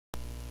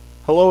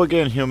Hello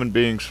again, human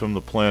beings from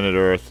the planet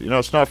Earth. You know,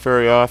 it's not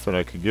very often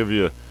I could give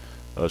you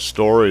a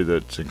story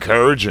that's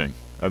encouraging.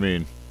 I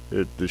mean,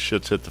 this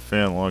shit's hit the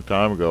fan a long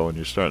time ago, and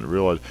you're starting to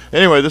realize.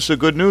 Anyway, this is a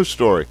good news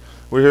story.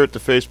 We're here at the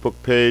Facebook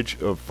page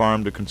of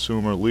Farm to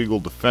Consumer Legal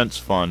Defense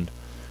Fund,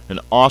 an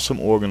awesome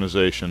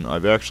organization.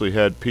 I've actually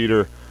had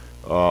Peter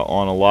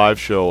on a live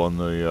show on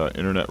the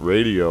internet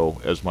radio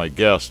as my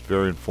guest,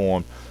 very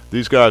informed.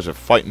 These guys are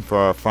fighting for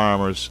our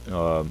farmers,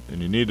 and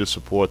you need to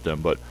support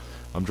them. But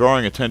I'm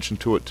drawing attention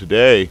to it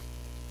today,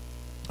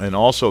 and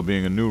also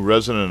being a new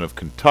resident of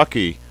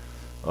Kentucky,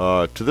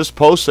 to this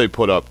post they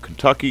put up.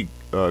 Kentucky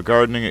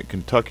gardening at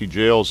Kentucky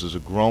jails is a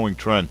growing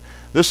trend.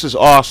 This is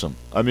awesome.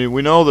 I mean,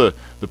 we know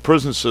the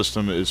prison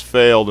system is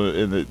failed,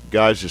 and the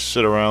guys just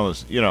sit around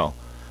and,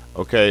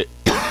 okay.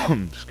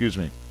 Excuse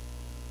me.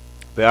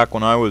 Back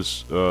when I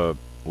was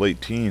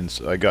late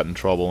teens, I got in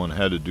trouble and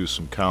had to do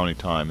some county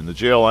time, and the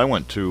jail I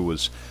went to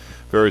was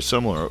very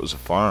similar. It was a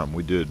farm.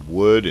 We did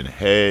wood and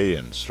hay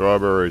and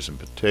strawberries and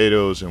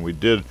potatoes, and we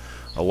did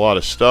a lot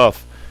of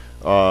stuff.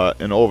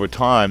 And over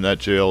time, that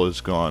jail has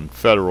gone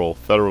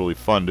federally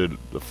funded.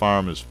 The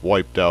farm is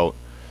wiped out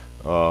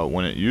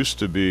when it used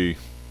to be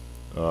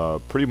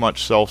pretty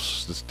much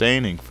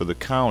self-sustaining for the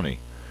county.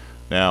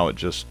 Now it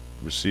just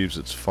receives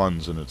its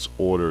funds and its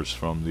orders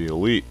from the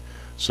elite.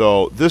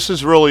 So this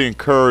is really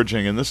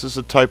encouraging, and this is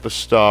the type of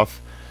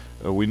stuff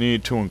we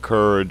need to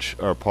encourage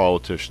our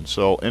politicians.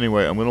 So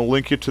anyway, I'm going to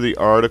link you to the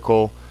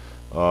article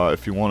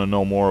if you want to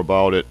know more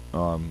about it.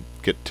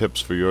 Get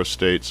tips for your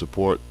state.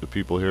 Support the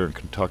people here in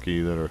Kentucky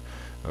that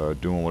are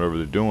doing whatever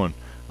they're doing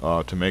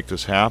to make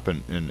this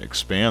happen and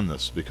expand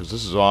this, because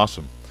this is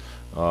awesome.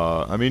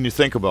 I mean, you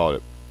think about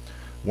it.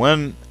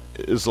 When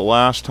is the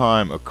last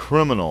time a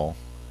criminal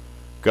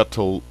got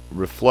to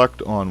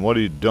reflect on what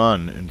he'd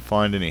done and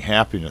find any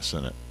happiness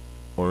in it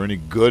or any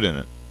good in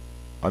it?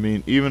 I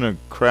mean, even a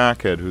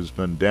crackhead who's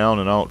been down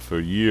and out for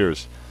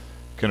years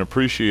can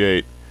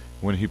appreciate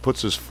when he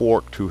puts his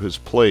fork to his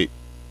plate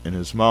and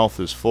his mouth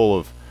is full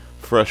of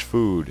fresh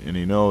food, and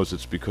he knows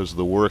it's because of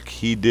the work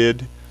he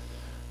did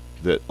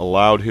that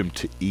allowed him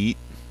to eat.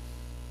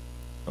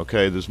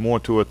 Okay, there's more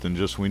to it than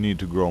just we need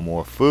to grow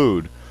more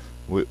food.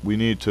 We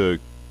need to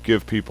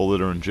give people that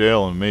are in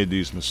jail and made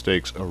these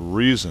mistakes a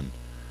reason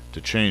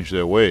to change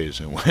their ways.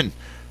 And when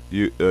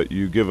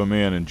you give a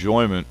man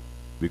enjoyment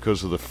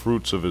because of the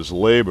fruits of his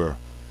labor,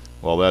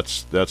 well,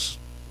 that's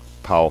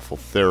powerful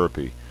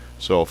therapy.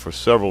 So for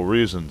several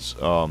reasons,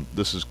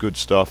 this is good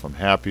stuff. I'm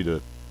happy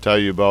to tell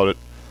you about it.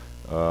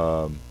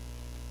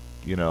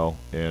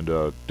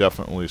 And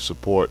definitely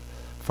support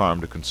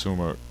Farm to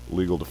Consumer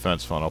Legal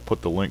Defense Fund. I'll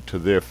put the link to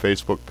their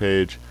Facebook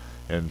page,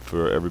 and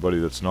for everybody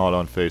that's not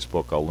on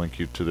Facebook, I'll link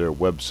you to their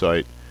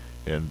website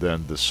and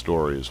then this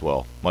story as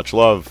well. Much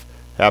love.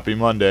 Happy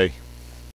Monday.